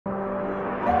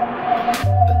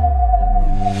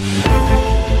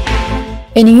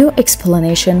A new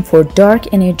explanation for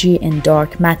dark energy and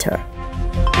dark matter.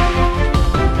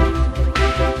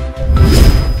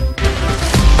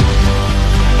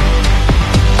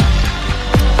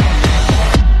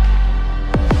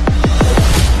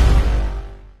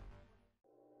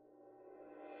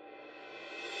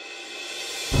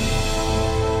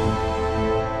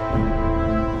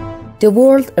 The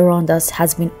world around us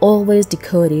has been always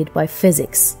decoded by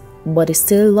physics, but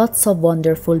still lots of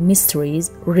wonderful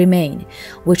mysteries remain,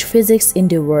 which physics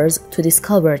endeavors to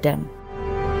discover them.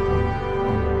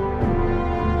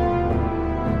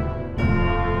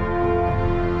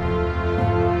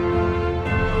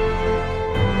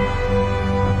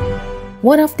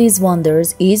 One of these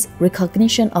wonders is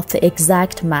recognition of the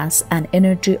exact mass and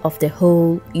energy of the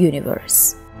whole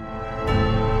universe.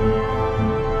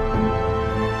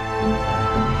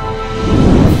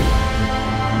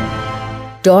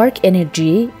 Dark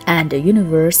energy and the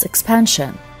universe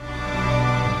expansion.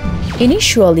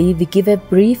 Initially, we give a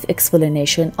brief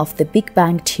explanation of the Big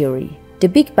Bang theory. The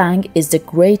Big Bang is the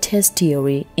greatest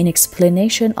theory in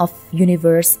explanation of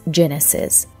universe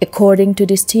genesis. According to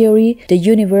this theory, the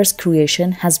universe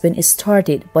creation has been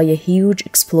started by a huge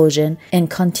explosion and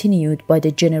continued by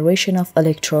the generation of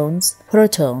electrons,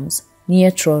 protons,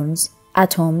 neutrons,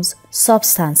 atoms,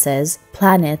 substances,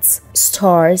 planets,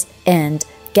 stars, and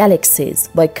galaxies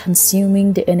by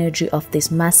consuming the energy of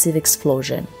this massive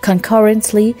explosion.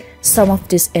 Concurrently, some of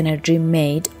this energy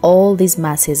made all these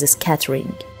masses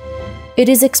scattering. It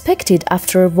is expected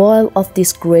after a while of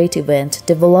this great event,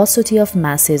 the velocity of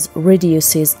masses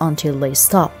reduces until they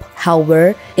stop.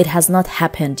 However, it has not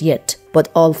happened yet, but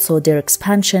also their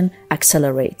expansion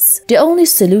accelerates. The only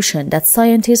solution that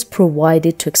scientists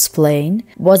provided to explain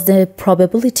was the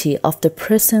probability of the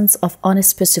presence of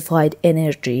unspecified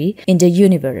energy in the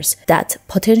universe that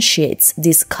potentiates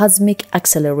this cosmic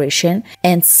acceleration,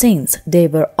 and since they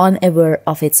were unaware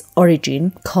of its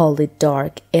origin, called it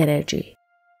dark energy.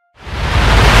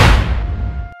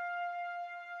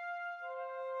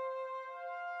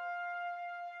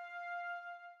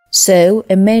 So,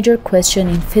 a major question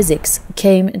in physics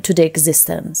came to the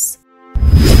existence: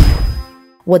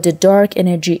 what the dark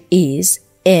energy is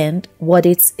and what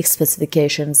its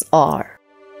specifications are.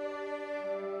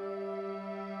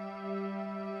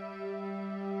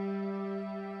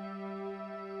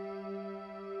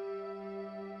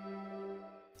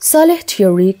 Saleh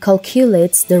theory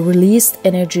calculates the released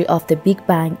energy of the Big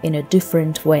Bang in a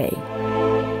different way.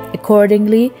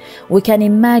 Accordingly, we can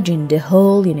imagine the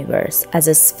whole universe as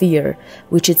a sphere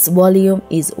which its volume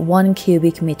is 1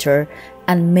 cubic meter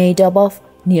and made up of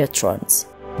neutrons.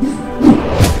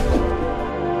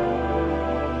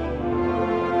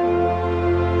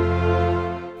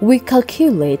 We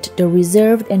calculate the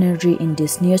reserved energy in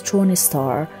this neutron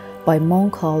star by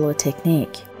Monte-Carlo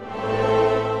technique.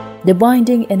 The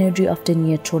binding energy of the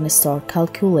neutron star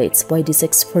calculates by this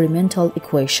experimental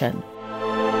equation.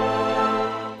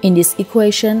 In this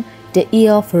equation, the E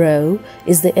of rho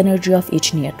is the energy of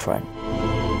each neutron.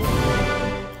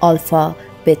 Alpha,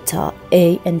 beta,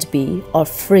 A, and B are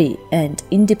free and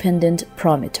independent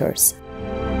parameters.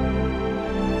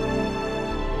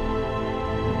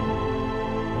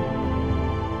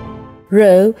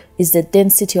 Rho is the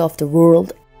density of the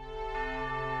world,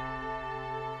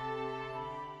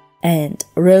 and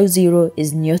rho zero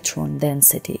is neutron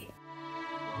density.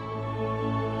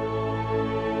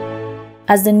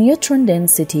 As the neutron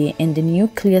density and the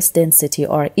nucleus density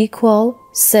are equal,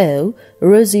 so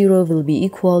rho zero will be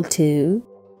equal to,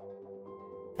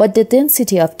 but the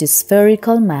density of the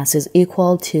spherical mass is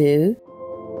equal to,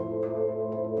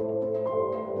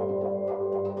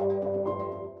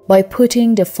 by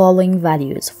putting the following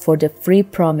values for the free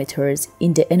parameters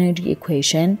in the energy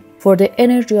equation. For the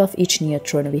energy of each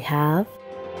neutron we have,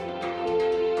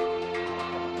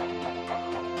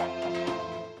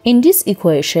 in this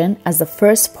equation, as the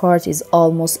first part is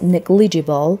almost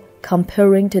negligible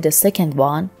comparing to the second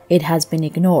one, it has been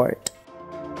ignored.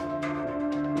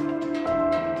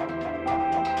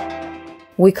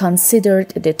 We considered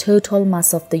the total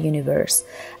mass of the universe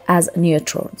as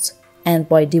neutrons, and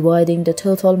by dividing the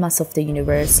total mass of the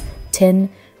universe 10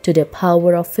 to the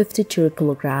power of 53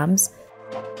 kilograms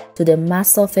to the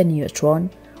mass of a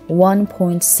neutron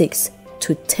 1.6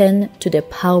 to 10 to the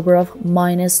power of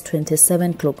minus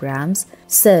 27 kilograms,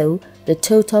 so the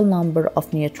total number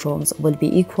of neutrons will be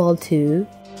equal to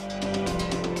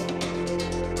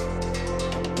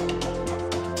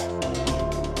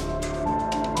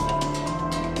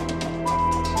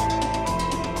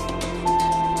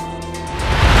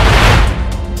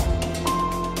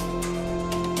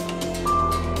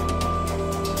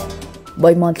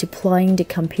By multiplying the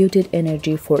computed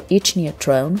energy for each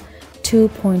neutron,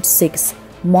 2.6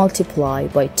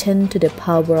 multiplied by 10 to the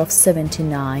power of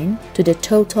 79 to the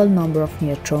total number of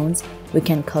neutrons, we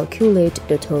can calculate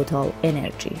the total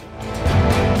energy.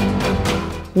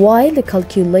 While the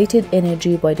calculated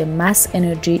energy by the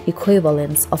mass-energy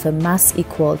equivalence of a mass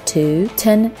equal to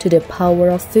 10 to the power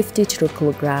of 53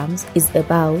 kilograms is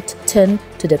about 10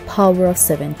 to the power of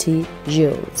 70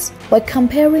 joules. By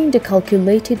comparing the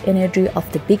calculated energy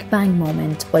of the Big Bang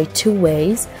moment by two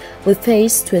ways, we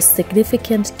face to a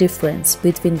significant difference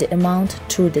between the amount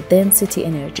through the density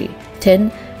energy,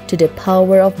 10 to the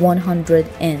power of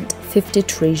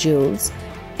 153 joules,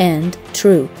 and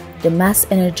through the mass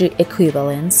energy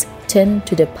equivalence, 10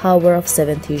 to the power of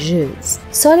 70 joules.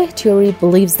 Saleh theory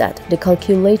believes that the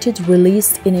calculated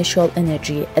released initial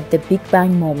energy at the Big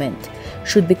Bang moment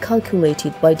should be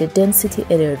calculated by the density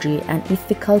energy, and if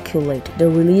we calculate the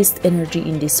released energy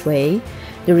in this way,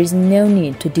 there is no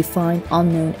need to define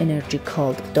unknown energy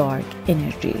called dark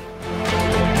energy.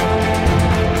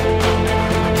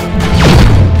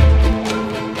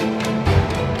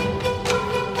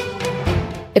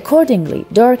 Accordingly,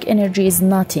 dark energy is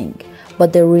nothing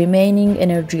but the remaining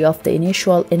energy of the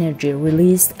initial energy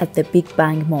released at the Big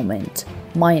Bang moment,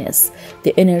 minus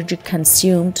the energy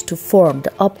consumed to form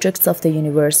the objects of the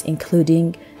universe,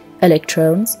 including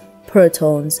electrons,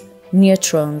 protons,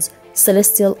 neutrons,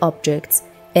 celestial objects,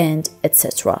 and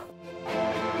etc.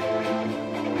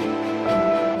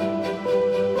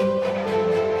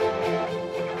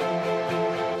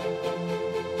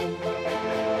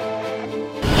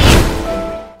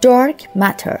 Dark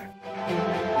matter.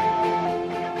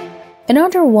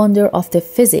 Another wonder of the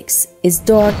physics is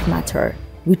dark matter,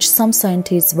 which some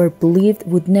scientists were believed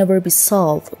would never be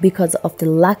solved because of the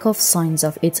lack of signs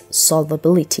of its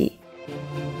solvability.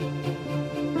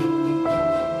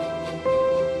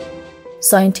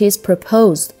 Scientists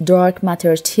proposed dark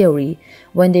matter theory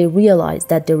when they realized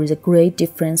that there is a great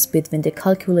difference between the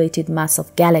calculated mass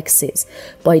of galaxies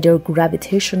by their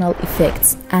gravitational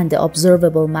effects and the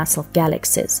observable mass of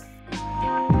galaxies.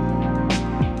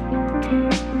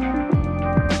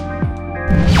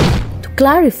 To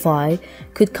clarify,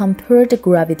 could compare the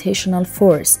gravitational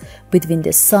force between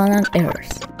the Sun and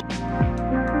Earth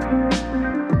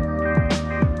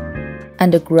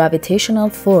and the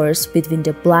gravitational force between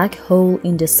the black hole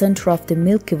in the center of the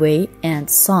Milky Way and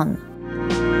Sun.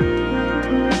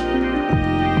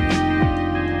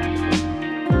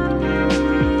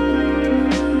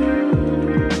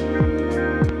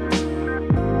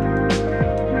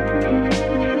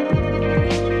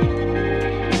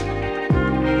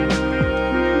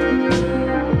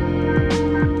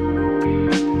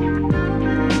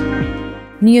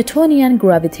 Newtonian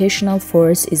gravitational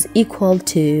force is equal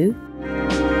to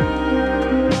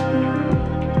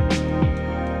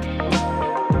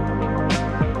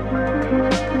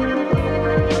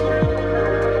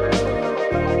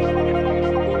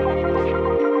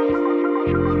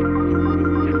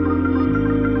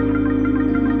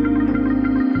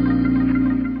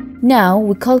Now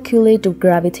we calculate the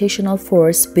gravitational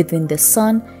force between the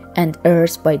Sun and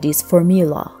Earth by this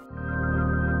formula.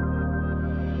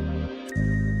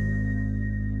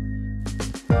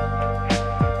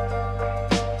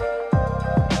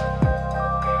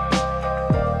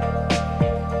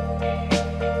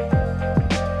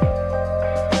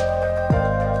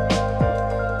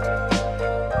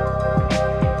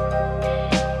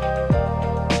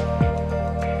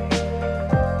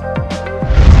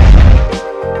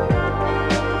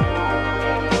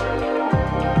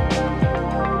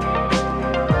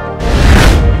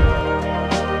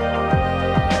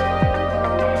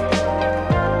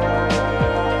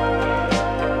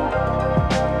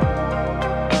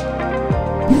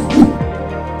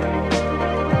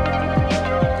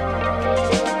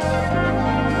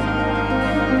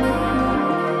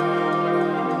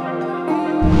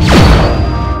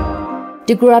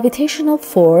 The gravitational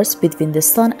force between the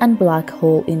Sun and black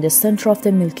hole in the center of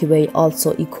the Milky Way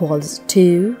also equals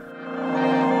to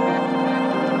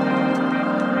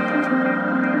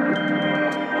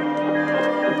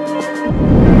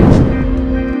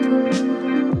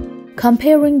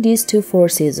Comparing these two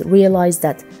forces, realize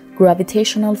that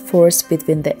gravitational force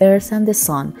between the Earth and the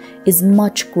Sun is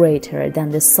much greater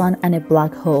than the Sun and a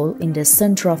black hole in the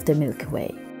center of the Milky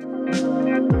Way.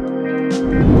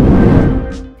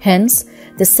 Hence,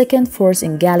 the second force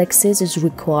in galaxies is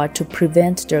required to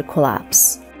prevent their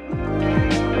collapse.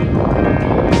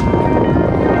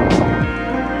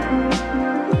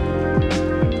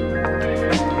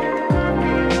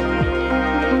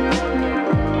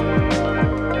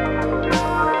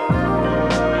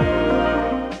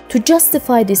 To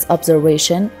justify this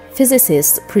observation,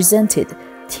 physicists presented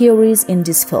theories in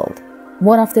this field.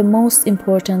 One of the most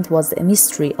important was the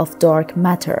mystery of dark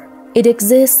matter. It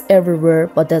exists everywhere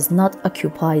but does not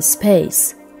occupy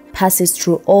space, passes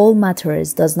through all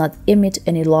matters, does not emit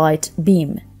any light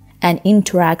beam, and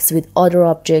interacts with other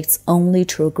objects only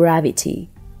through gravity.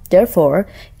 Therefore,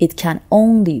 it can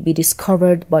only be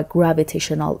discovered by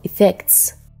gravitational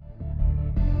effects.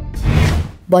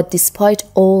 But despite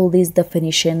all these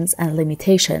definitions and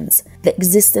limitations, the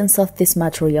existence of this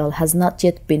material has not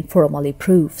yet been formally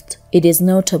proved. It is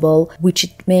notable, which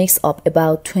it makes up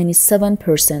about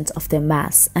 27% of the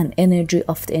mass and energy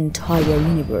of the entire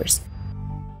universe,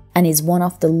 and is one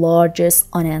of the largest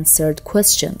unanswered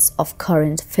questions of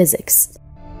current physics.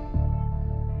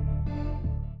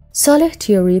 Saleh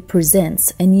theory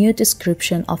presents a new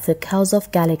description of the cause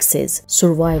of galaxies'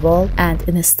 survival, and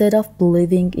instead of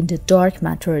believing in the dark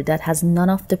matter that has none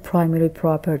of the primary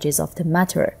properties of the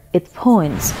matter, it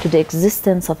points to the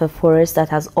existence of a force that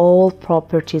has all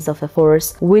properties of a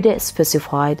force with a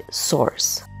specified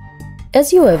source.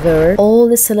 As you are aware, all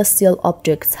the celestial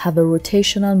objects have a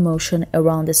rotational motion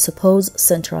around the supposed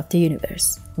center of the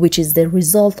universe, which is the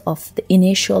result of the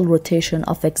initial rotation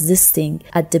of existing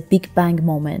at the Big Bang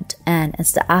moment, and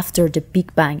as after the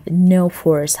Big Bang no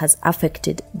force has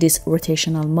affected this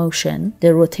rotational motion,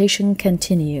 the rotation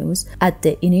continues at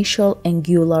the initial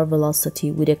angular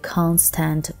velocity with a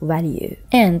constant value.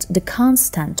 And the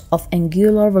constant of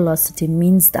angular velocity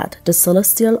means that the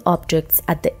celestial objects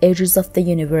at the edges of the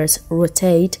universe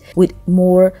rotate with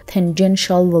more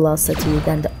tangential velocity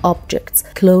than the objects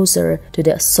closer to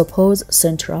the supposed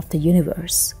center of the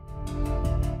universe.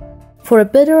 For a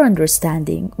better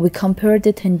understanding, we compare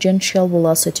the tangential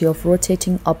velocity of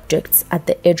rotating objects at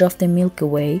the edge of the Milky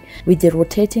Way with the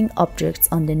rotating objects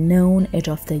on the known edge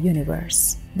of the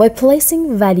universe. By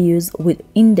placing values with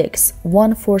index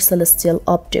 1 for celestial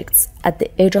objects at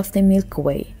the edge of the Milky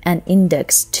Way and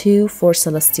index 2 for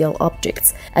celestial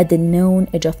objects at the known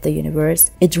edge of the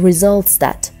universe, it results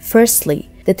that, firstly,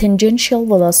 the tangential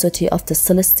velocity of the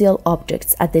celestial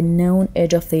objects at the known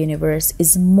edge of the universe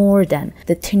is more than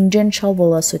the tangential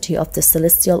velocity of the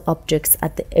celestial objects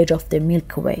at the edge of the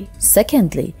Milky Way.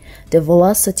 Secondly, the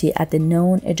velocity at the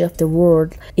known edge of the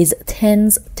world is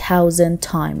 10,000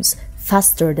 times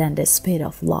faster than the speed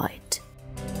of light.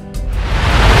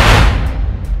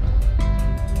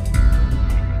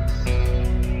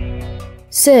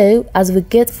 So, as we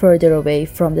get further away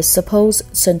from the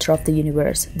supposed center of the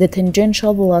universe, the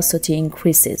tangential velocity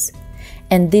increases,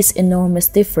 and this enormous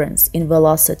difference in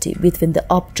velocity between the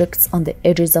objects on the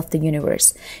edges of the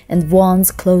universe and ones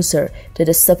closer to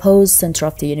the supposed center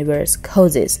of the universe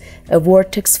causes a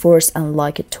vortex force, and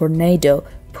like a tornado,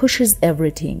 pushes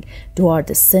everything toward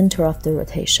the center of the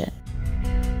rotation.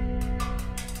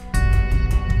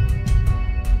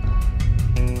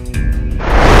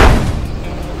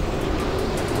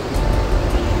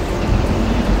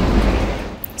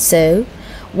 So,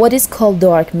 what is called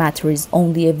dark matter is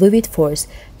only a vivid force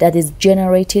that is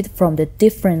generated from the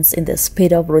difference in the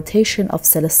speed of rotation of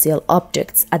celestial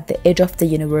objects at the edge of the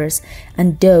universe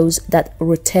and those that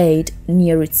rotate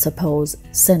near its supposed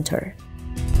center.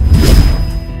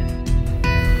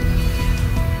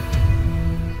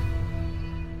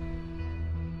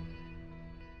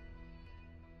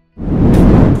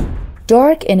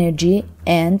 Dark energy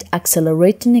and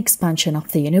accelerating expansion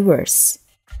of the universe.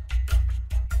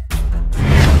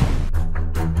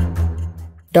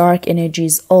 Dark energy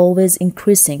is always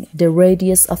increasing the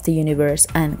radius of the universe,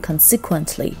 and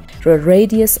consequently, the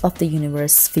radius of the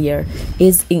universe sphere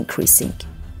is increasing.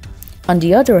 On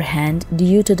the other hand,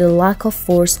 due to the lack of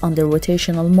force on the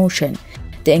rotational motion,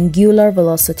 the angular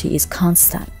velocity is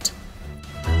constant.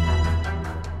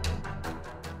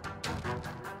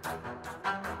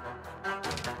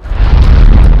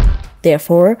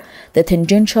 Therefore, the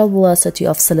tangential velocity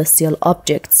of celestial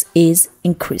objects is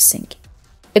increasing.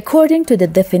 According to the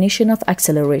definition of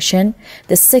acceleration,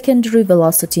 the secondary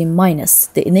velocity minus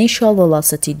the initial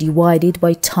velocity divided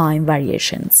by time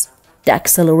variations. The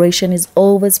acceleration is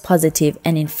always positive,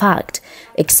 and in fact,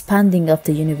 expanding of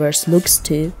the universe looks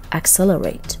to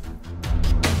accelerate.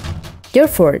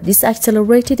 Therefore, this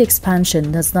accelerated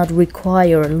expansion does not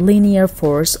require linear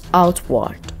force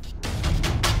outward.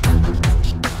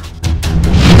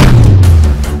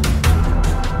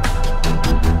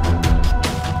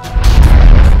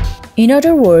 In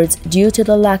other words, due to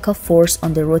the lack of force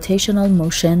on the rotational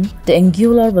motion, the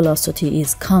angular velocity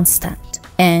is constant,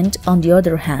 And on the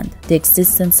other hand, the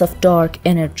existence of dark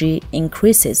energy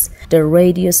increases the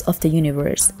radius of the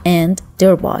universe and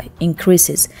thereby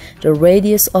increases the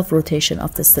radius of rotation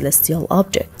of the celestial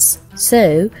objects.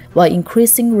 So, by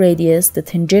increasing radius, the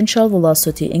tangential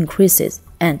velocity increases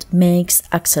and makes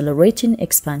accelerating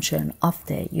expansion of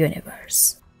the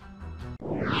universe.